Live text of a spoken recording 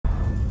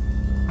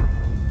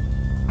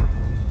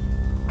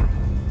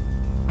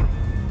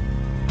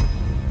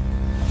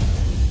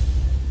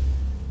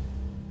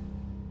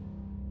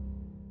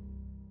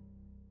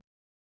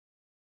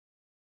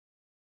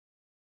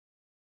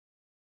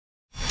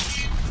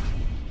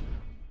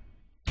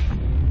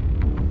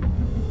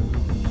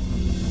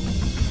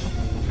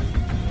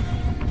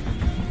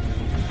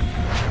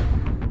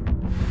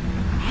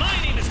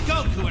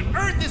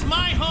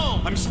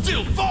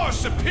still far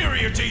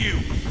superior to you!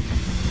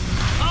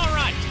 All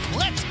right,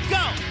 let's go!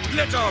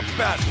 Let our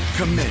battle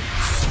commence.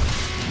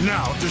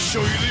 Now to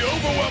show you the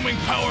overwhelming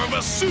power of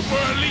a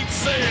super elite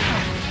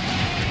Saiyan!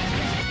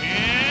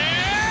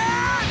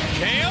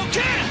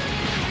 Kaioken!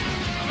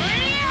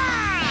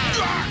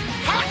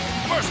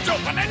 Burst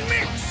open and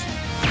mix!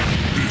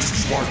 This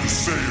is why the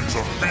Saiyans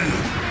are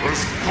feared as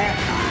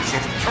conquerors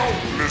of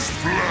countless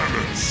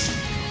planets.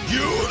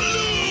 You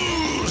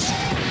lose!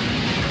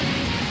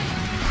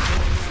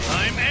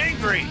 I'm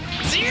angry!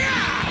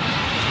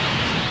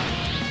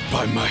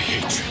 By my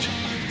hatred,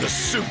 the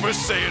Super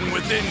Saiyan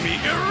within me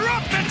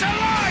erupted to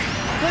life!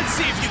 Let's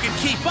see if you can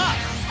keep up!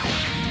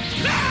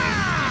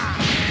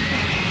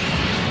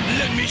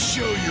 Let me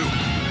show you.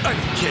 I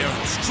don't care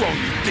how strong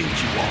you think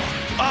you are.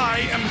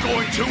 I am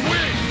going to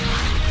win!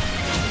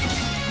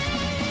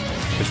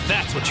 If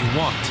that's what you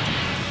want,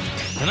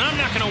 then I'm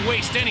not gonna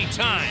waste any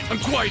time. I'm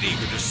quite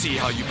eager to see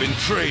how you've been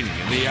training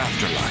in the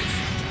afterlife.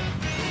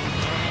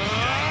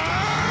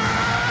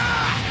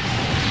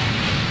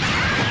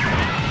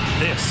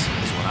 This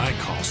is what I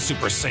call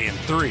Super Saiyan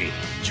 3.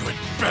 You had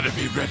better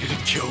be ready to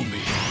kill me.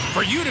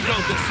 For you to go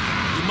this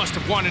far, you must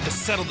have wanted to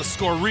settle the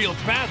score real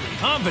badly,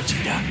 huh,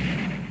 Vegeta?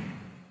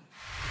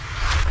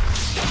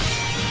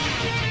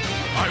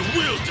 I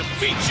will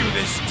defeat you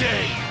this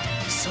day!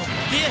 So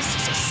this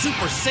is a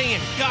Super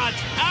Saiyan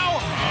God's power!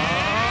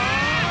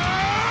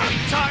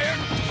 Tired?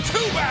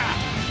 Too bad!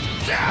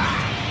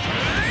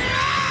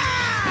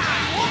 I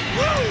won't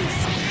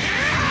lose!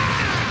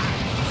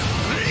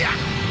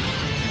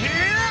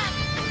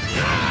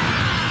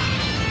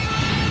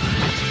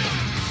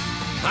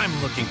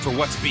 I'm looking for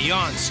what's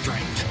beyond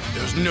strength.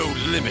 There's no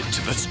limit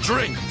to the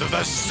strength of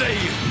the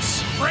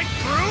Saiyans!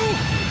 Breakthrough!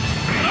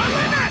 The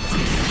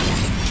limit!